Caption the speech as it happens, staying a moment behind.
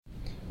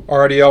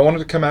Alrighty, I wanted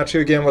to come at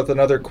you again with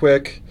another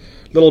quick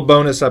little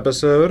bonus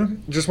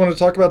episode. Just wanted to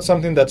talk about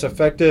something that's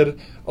affected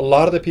a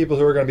lot of the people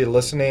who are going to be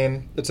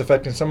listening. It's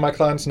affecting some of my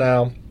clients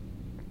now,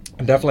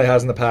 and definitely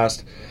has in the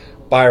past,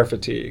 buyer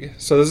fatigue.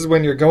 So this is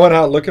when you're going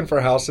out looking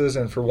for houses,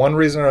 and for one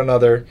reason or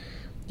another,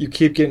 you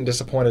keep getting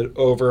disappointed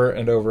over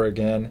and over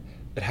again.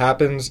 It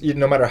happens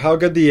no matter how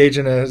good the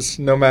agent is,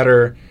 no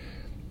matter,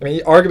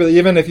 arguably,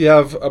 even if you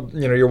have,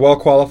 you're well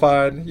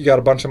qualified, you got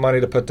a bunch of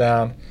money to put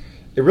down,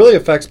 it really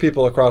affects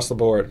people across the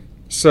board.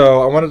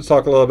 So I wanted to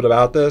talk a little bit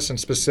about this, and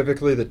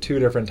specifically the two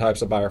different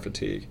types of buyer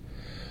fatigue.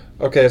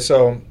 Okay,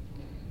 so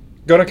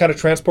going to kind of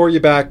transport you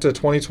back to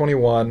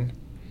 2021.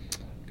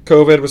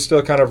 COVID was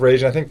still kind of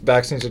raging. I think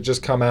vaccines had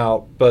just come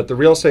out, but the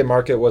real estate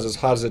market was as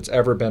hot as it's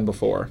ever been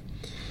before.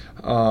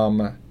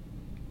 You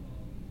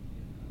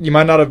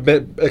might not have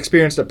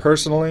experienced it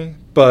personally,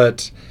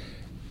 but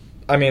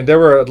there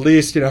were at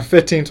least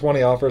 15,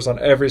 20 offers on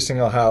every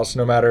single house,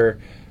 no matter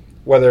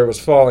whether it was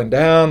falling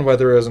down,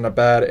 whether it was in a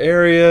bad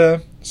area.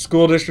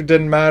 School district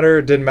didn't matter.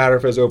 It didn't matter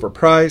if it was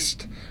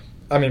overpriced.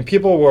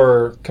 People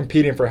were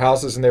competing for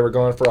houses, and they were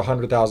going for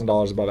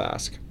 $100,000 above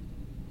ask.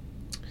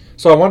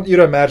 So I want you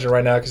to imagine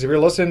right now, because if you're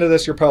listening to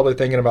this, you're probably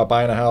thinking about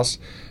buying a house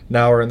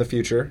now or in the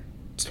future.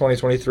 It's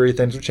 2023.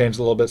 Things have changed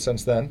a little bit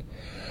since then.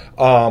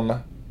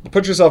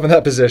 Put yourself in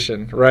that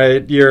position,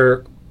 right?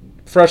 You're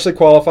freshly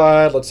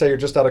qualified. Let's say you're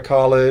just out of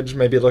college,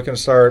 maybe looking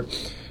to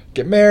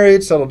get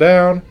married, settle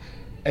down,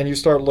 and you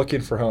start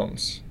looking for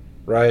homes,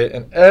 right?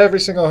 And every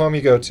single home you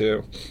go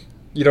to,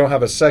 you don't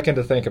have a second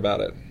to think about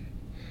it.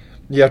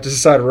 You have to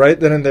decide right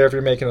then and there if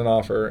you're making an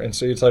offer. And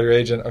so you tell your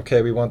agent,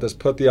 okay, we want this,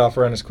 put the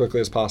offer in as quickly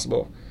as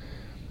possible.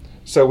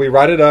 So we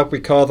write it up,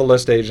 we call the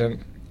list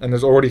agent, and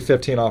there's already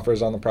 15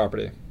 offers on the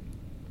property,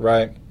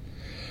 right?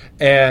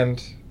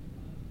 And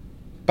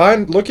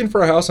looking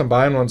for a house and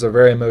buying one's a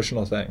very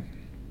emotional thing.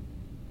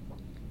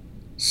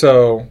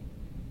 So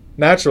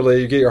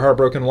naturally, you get your heart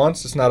broken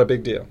once, it's not a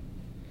big deal.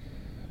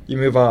 You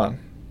move on.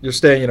 You're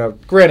staying,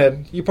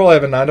 granted, you probably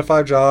have a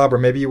 9-to-5 job, or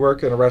maybe you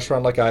work in a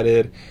restaurant like I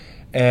did,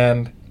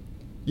 and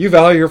you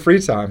value your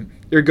free time.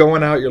 You're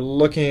going out, you're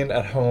looking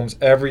at homes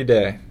every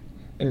day,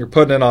 and you're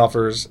putting in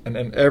offers, and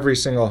in every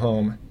single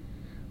home,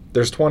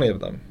 there's 20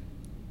 of them.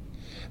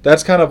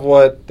 That's kind of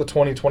what the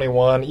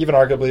 2021, even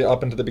arguably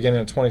up into the beginning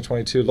of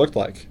 2022, looked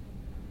like.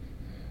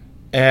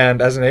 And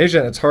as an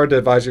agent, it's hard to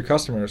advise your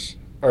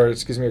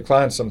your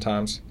clients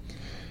sometimes,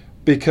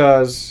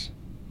 because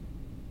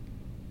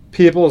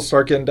people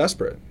start getting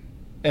desperate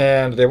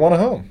and they want a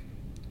home.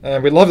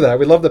 And we love that.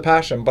 We love the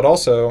passion, but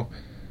also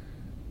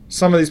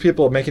some of these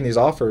people making these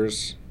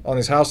offers on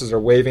these houses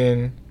are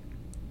waiving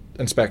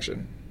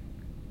inspection.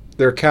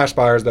 They're cash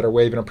buyers that are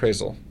waiving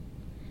appraisal.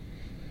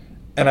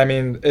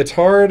 And it's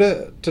hard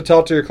to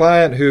tell to your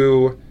client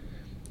who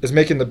is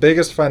making the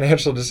biggest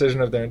financial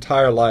decision of their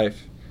entire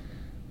life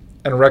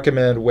and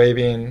recommend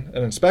waiving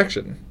an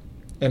inspection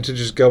and to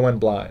just go in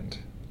blind.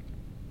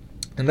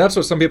 And that's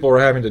what some people were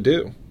having to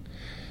do.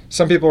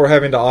 Some people were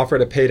having to offer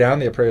to pay down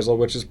the appraisal,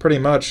 which is pretty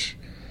much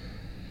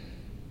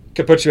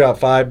could put you out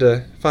 $5,000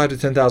 to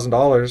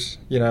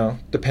 $10,000,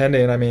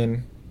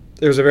 depending.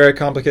 It was a very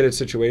complicated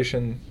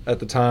situation at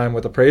the time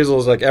with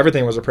appraisals. Like,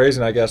 everything was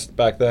appraising, I guess,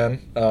 back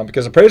then,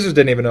 because appraisers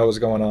didn't even know what was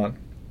going on.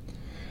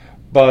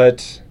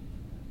 But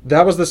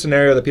that was the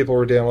scenario that people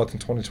were dealing with in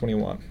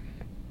 2021.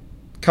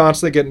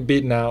 Constantly getting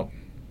beaten out,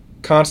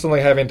 constantly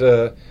having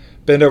to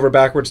bend over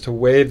backwards to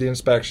waive the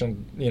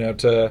inspection,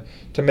 to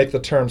make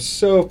the terms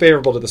so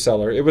favorable to the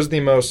seller. It was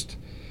it was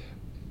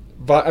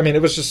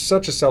just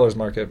such a seller's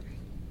market.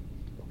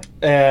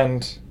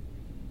 And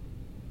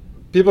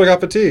people got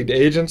fatigued.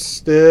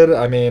 Agents did.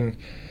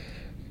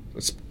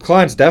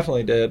 Clients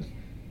definitely did.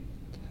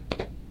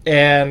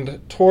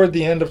 And toward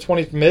the end of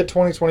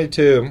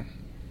mid-2022,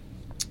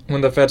 when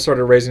the Fed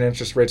started raising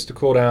interest rates to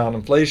cool down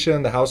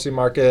inflation, the housing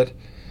market,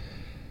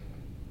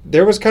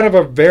 there was kind of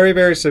a very,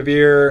 very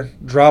severe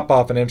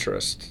drop-off in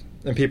interest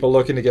in people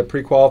looking to get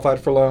pre-qualified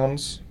for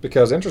loans,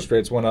 because interest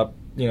rates went up,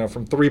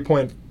 from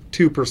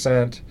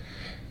 3.2%.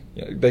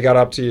 They got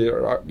up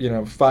to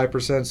 5%,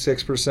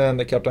 6%.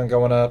 They kept on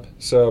going up.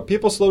 So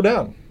people slowed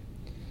down,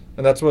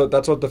 and that's what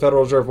the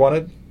Federal Reserve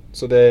wanted.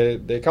 So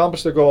they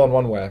accomplished their goal in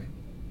one way.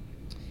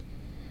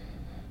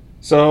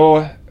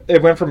 So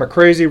it went from a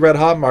crazy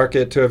red-hot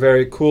market to a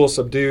very cool,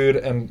 subdued,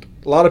 and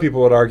a lot of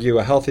people would argue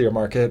a healthier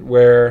market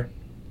where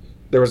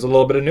there was a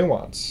little bit of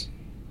nuance.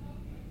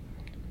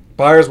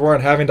 Buyers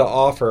weren't having to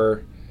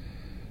offer,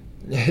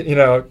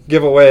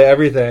 give away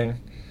everything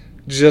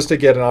just to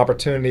get an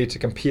opportunity to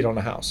compete on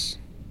a house.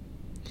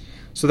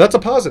 So that's a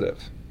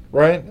positive,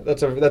 right?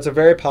 That's a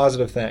very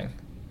positive thing.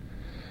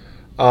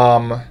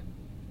 But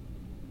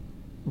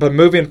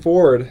moving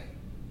forward,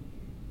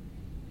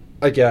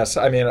 I guess,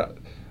 I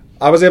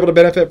was able to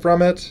benefit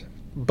from it,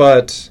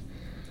 but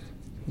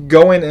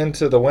going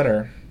into the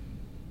winter,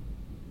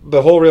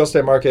 the whole real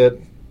estate market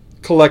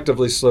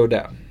collectively slowed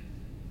down.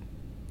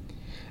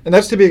 And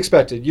that's to be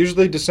expected.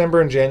 Usually December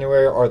and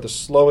January are the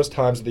slowest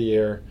times of the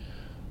year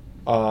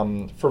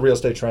for real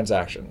estate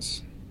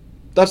transactions.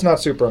 That's not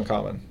super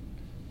uncommon.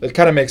 It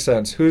kind of makes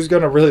sense. Who's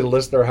going to really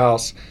list their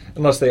house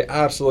unless they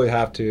absolutely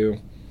have to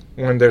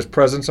when there's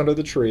presents under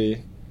the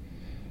tree,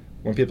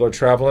 when people are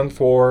traveling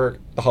for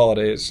the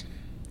holidays,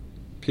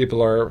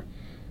 people are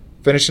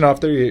finishing off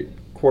their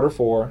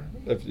Q4,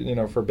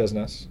 if for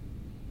business,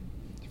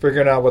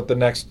 figuring out what the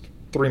next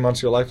 3 months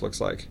of your life looks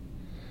like.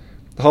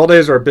 The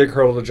holidays are a big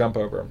hurdle to jump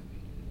over.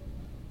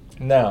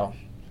 Now,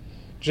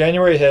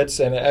 January hits,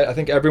 and I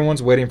think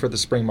everyone's waiting for the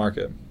spring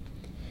market.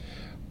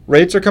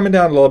 Rates are coming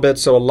down a little bit,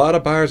 so a lot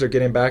of buyers are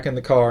getting back in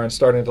the car and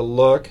starting to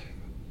look,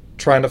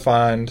 trying to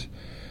find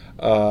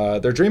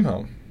their dream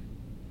home.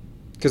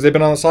 Because they've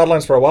been on the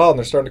sidelines for a while, and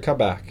they're starting to come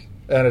back.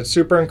 And it's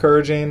super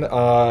encouraging.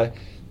 At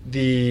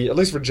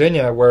least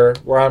Virginia, where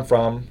I'm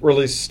from,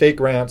 released state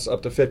grants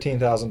up to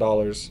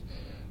 $15,000,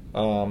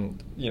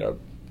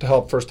 to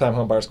help first-time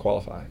home buyers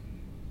qualify.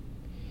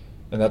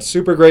 And that's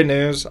super great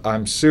news.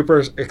 I'm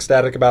super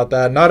ecstatic about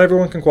that. Not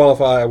everyone can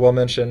qualify, I will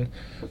mention,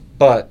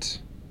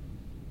 but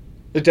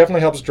it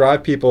definitely helps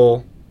drive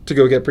people to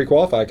go get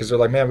pre-qualified because they're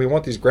like, man, we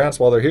want these grants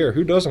while they're here.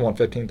 Who doesn't want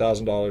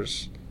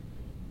 $15,000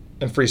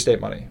 in free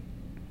state money?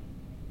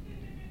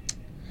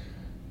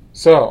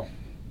 So,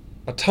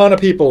 a ton of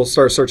people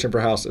start searching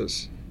for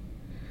houses.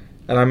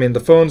 And I mean,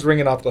 the phone's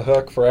ringing off the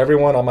hook for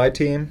everyone on my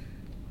team,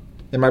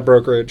 in my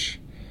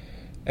brokerage,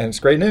 and it's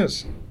great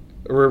news.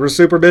 We're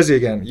super busy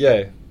again.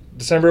 Yay.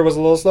 December was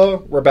a little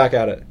slow. We're back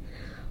at it.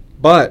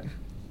 But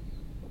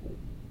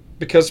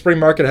because spring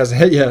market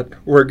hasn't hit yet,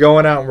 we're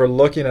going out and we're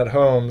looking at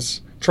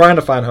homes, trying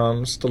to find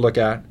homes to look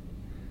at,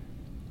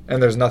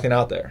 and there's nothing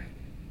out there.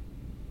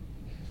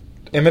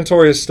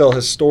 Inventory is still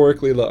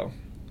historically low.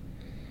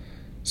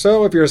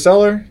 So if you're a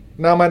seller,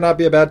 now might not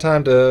be a bad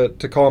time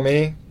to call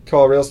me,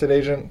 call a real estate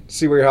agent,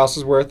 see what your house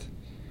is worth,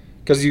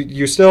 because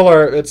you still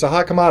are, it's a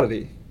hot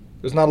commodity.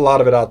 There's not a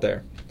lot of it out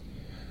there.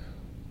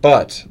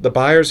 But the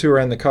buyers who are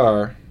in the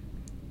car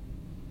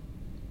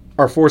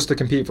are forced to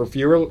compete for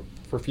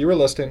fewer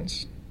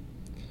listings,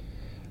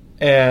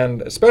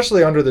 and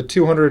especially under the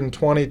 $220,000,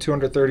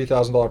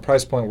 $230,000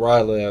 price point where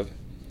I live.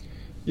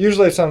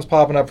 Usually if something's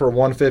popping up for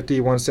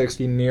 $150,000,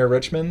 $160,000 near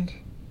Richmond,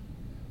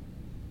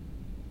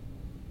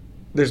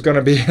 there's going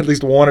to be at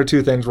least one or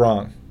two things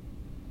wrong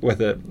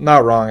with it.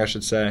 Not wrong, I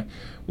should say.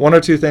 One or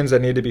two things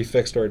that need to be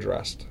fixed or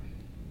addressed.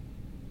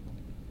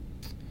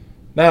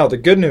 Now, the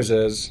good news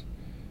is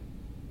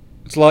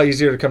it's a lot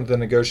easier to come to the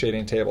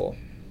negotiating table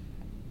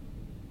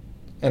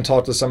and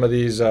talk to some of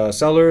these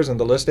sellers and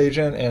the list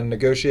agent and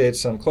negotiate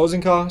some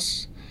closing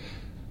costs,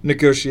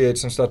 negotiate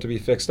some stuff to be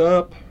fixed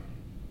up.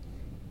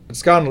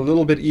 It's gotten a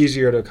little bit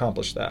easier to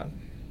accomplish that.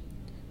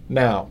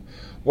 Now,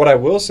 what I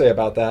will say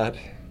about that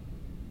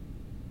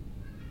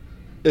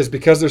is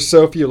because there's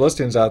so few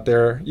listings out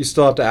there, you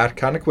still have to act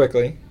kind of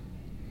quickly.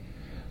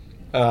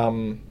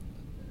 And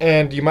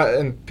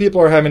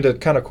people are having to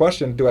kind of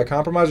question, do I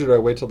compromise or do I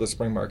wait till the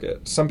spring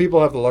market? Some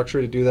people have the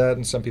luxury to do that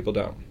and some people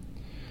don't.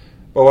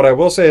 But what I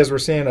will say is we're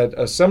seeing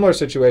a similar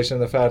situation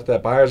in the fact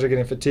that buyers are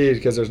getting fatigued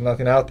because there's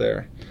nothing out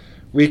there.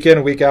 Week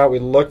in, week out, we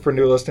look for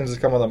new listings to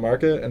come on the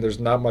market and there's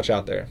not much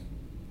out there.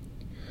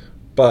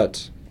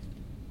 But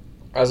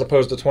as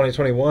opposed to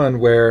 2021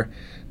 where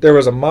there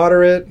was a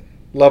moderate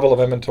level of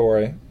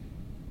inventory,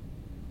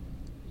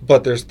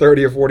 but there's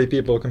 30 or 40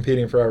 people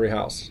competing for every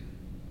house.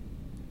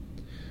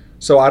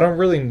 So I don't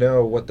really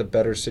know what the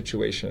better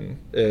situation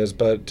is,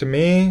 but to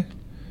me,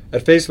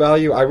 at face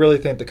value, I really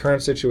think the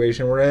current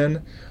situation we're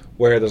in,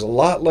 where there's a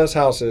lot less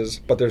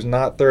houses, but there's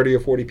not 30 or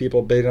 40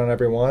 people bidding on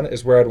every one,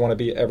 is where I'd want to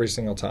be every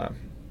single time.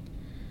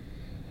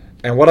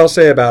 And what I'll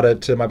say about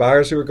it to my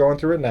buyers who are going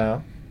through it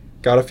now,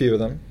 got a few of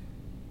them,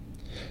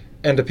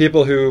 and to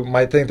people who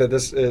might think that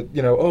this,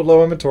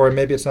 low inventory,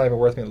 maybe it's not even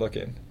worth me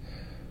looking.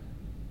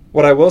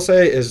 What I will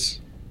say is,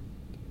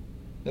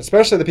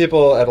 especially the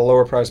people at a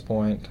lower price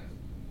point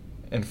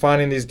and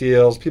finding these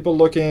deals, people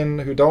looking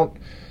who don't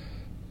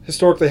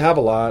historically have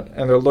a lot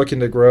and they're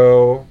looking to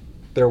grow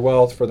their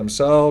wealth for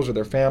themselves or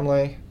their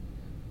family,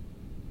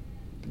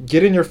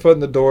 getting your foot in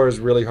the door is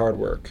really hard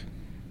work.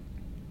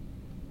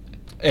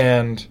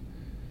 And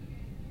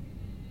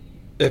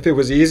if it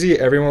was easy,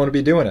 everyone would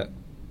be doing it.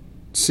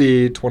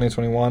 See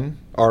 2021,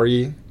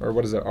 RE, or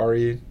what is it,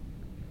 RE,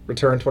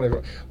 return 20,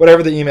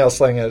 whatever the email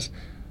slang is.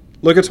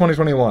 Look at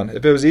 2021.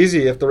 If it was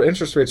easy, if the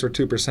interest rates were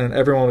 2%,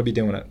 everyone would be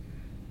doing it.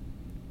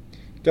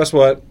 Guess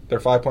what? They're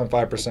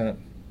 5.5%.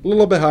 A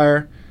little bit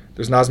higher.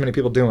 There's not as many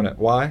people doing it.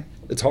 Why?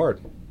 It's hard.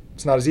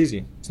 It's not as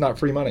easy. It's not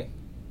free money.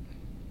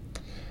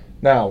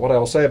 Now, what I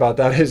will say about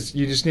that is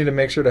you just need to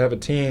make sure to have a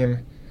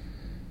team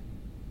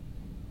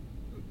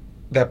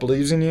that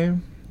believes in you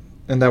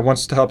and that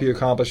wants to help you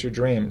accomplish your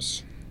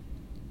dreams.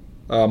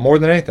 More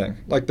than anything.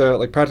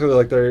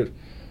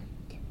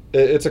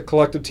 It's a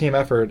collective team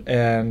effort,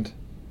 and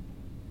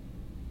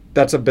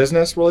that's a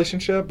business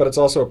relationship, but it's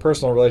also a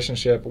personal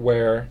relationship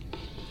where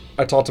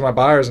I talk to my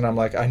buyers and I'm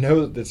like, I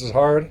know that this is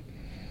hard.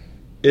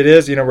 It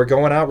is, we're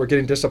going out, we're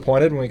getting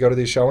disappointed when we go to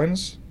these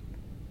showings,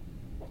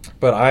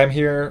 but I'm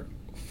here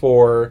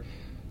for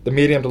the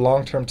medium to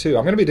long term too.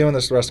 I'm going to be doing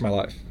this the rest of my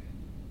life.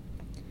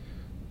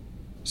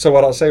 So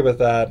what I'll say with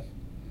that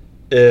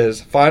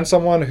is find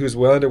someone who's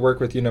willing to work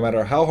with you no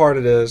matter how hard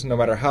it is, no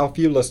matter how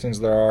few listings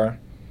there are,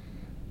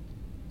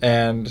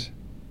 and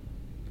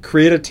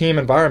create a team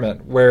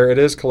environment where it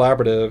is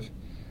collaborative,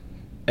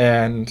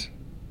 and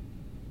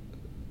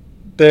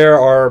there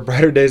are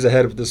brighter days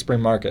ahead of the spring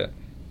market.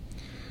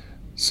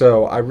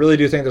 So I really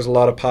do think there's a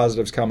lot of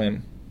positives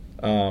coming.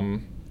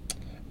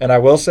 And I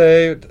will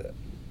say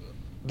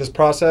this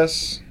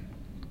process,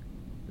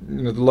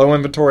 the low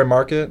inventory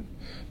market,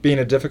 being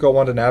a difficult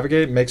one to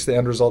navigate, makes the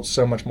end result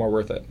so much more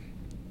worth it.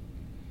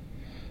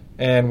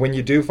 And when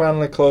you do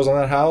finally close on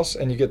that house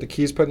and you get the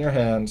keys put in your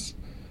hands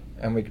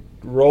and we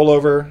roll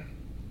over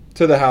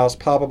to the house,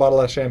 pop a bottle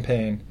of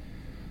champagne,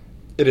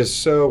 it is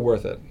so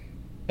worth it.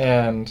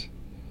 And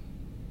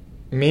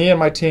me and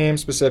my team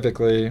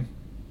specifically,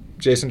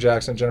 Jason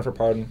Jackson, Jennifer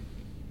Pardon,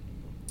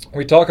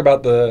 we talk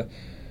about the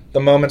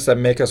moments that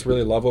make us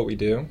really love what we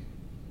do.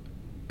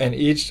 And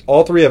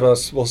all three of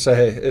us will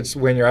say it's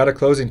when you're at a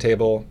closing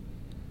table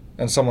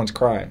and someone's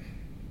crying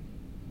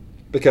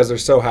because they're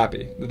so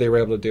happy that they were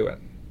able to do it.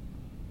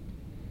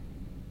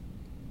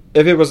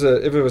 If it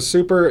was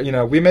super,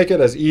 we make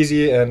it as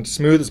easy and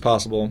smooth as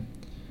possible.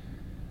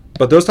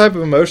 But those type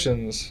of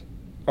emotions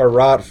are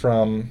wrought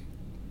from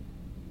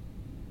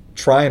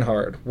trying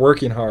hard,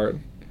 working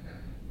hard,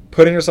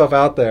 putting yourself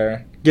out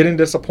there, getting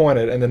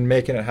disappointed, and then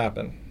making it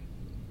happen.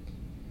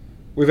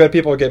 We've had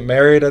people get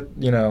married,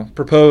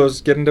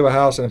 propose, get into a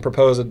house and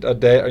propose a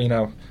day,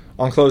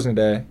 on closing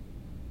day,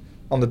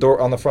 on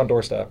the front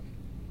doorstep.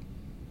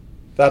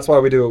 That's why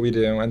we do what we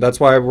do, and that's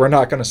why we're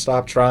not going to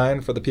stop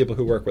trying for the people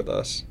who work with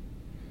us.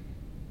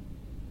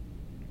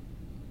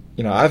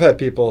 I've had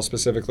people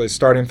specifically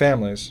starting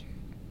families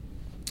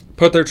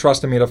put their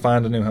trust in me to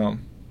find a new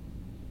home.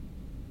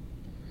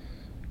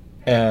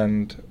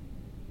 And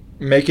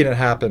making it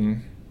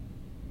happen,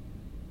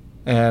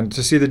 and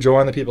to see the joy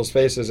on the people's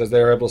faces as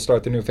they are able to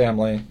start the new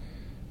family,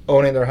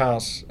 owning their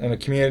house in a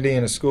community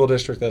and a school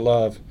district they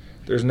love,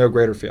 there's no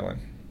greater feeling.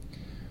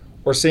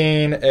 Or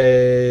seeing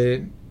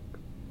a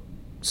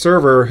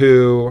server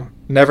who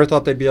never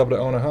thought they'd be able to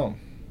own a home.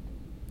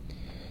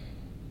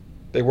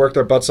 They work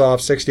their butts off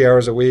 60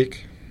 hours a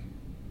week,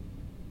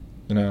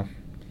 and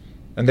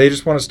they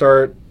just want to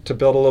start to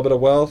build a little bit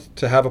of wealth,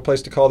 to have a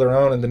place to call their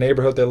own in the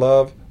neighborhood they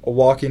love, a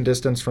walking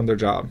distance from their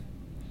job.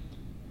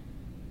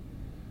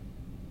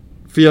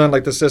 Feeling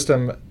like the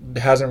system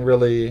hasn't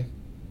really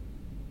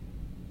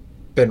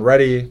been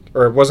ready,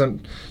 or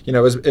wasn't,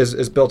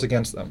 is built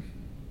against them.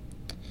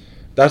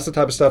 That's the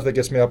type of stuff that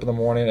gets me up in the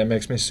morning and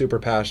makes me super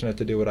passionate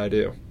to do what I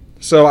do.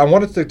 So I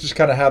wanted to just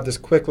kind of have this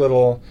quick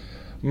little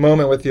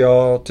moment with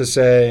y'all to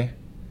say,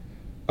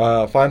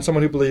 find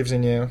someone who believes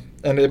in you,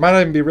 and it might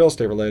not even be real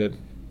estate related.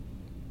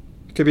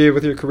 It could be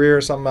with your career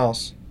or something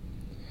else.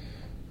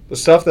 The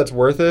stuff that's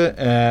worth it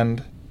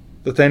and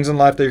the things in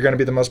life that you're going to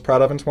be the most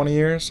proud of in 20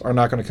 years are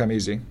not going to come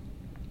easy.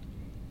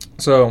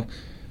 So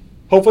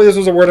hopefully this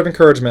was a word of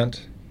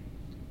encouragement.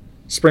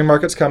 Spring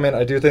market's coming.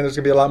 I do think there's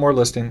going to be a lot more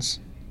listings.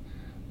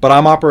 But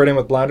I'm operating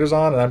with blinders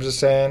on, and I'm just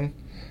saying,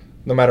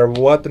 no matter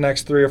what the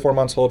next 3 or 4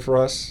 months hold for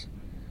us,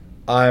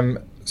 I'm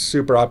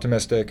super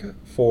optimistic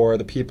for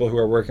the people who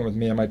are working with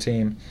me and my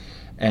team.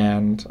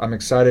 And I'm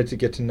excited to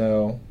get to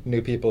know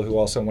new people who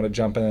also want to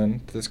jump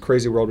into this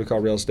crazy world we call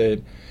real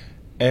estate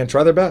and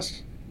try their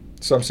best.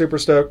 So I'm super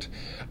stoked.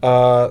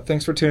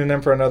 Thanks for tuning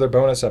in for another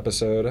bonus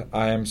episode.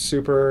 I am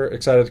super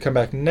excited to come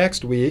back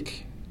next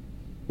week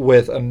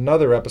with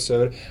another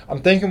episode.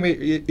 I'm thinking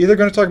we either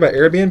going to talk about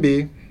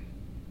Airbnb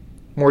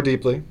more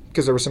deeply,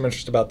 because there was some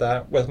interest about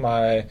that, with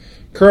my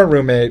current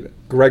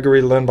roommate,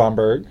 Gregory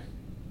Lindbaumberg.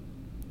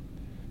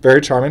 Very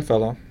charming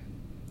fellow.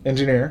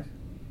 Engineer.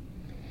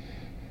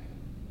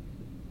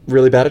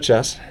 Really bad at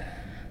chess.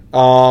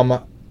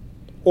 Or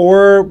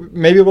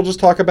maybe we'll just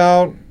talk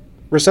about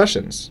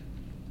recessions.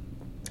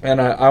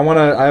 And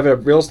I have a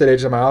real estate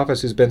agent in my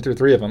office who's been through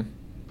 3 of them.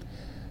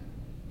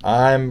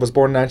 I was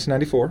born in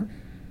 1994.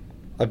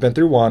 I've been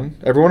through one.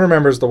 Everyone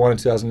remembers the one in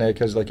 2008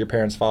 because your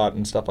parents fought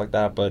and stuff like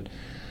that. But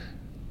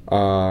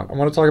I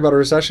want to talk about a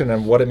recession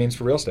and what it means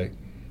for real estate.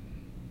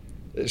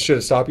 Should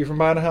it stop you from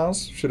buying a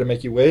house? Should it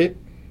make you wait?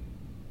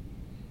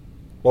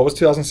 What was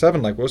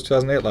 2007 like? What was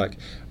 2008 like?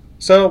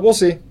 So we'll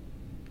see.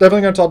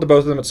 Definitely going to talk to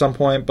both of them at some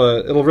point,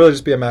 but it'll really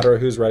just be a matter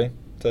of who's ready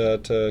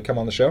to come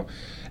on the show.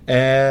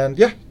 And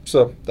yeah,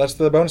 so that's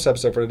the bonus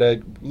episode for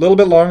today. A little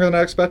bit longer than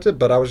I expected,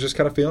 but I was just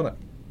kind of feeling it.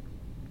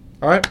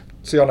 All right,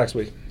 see y'all next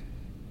week.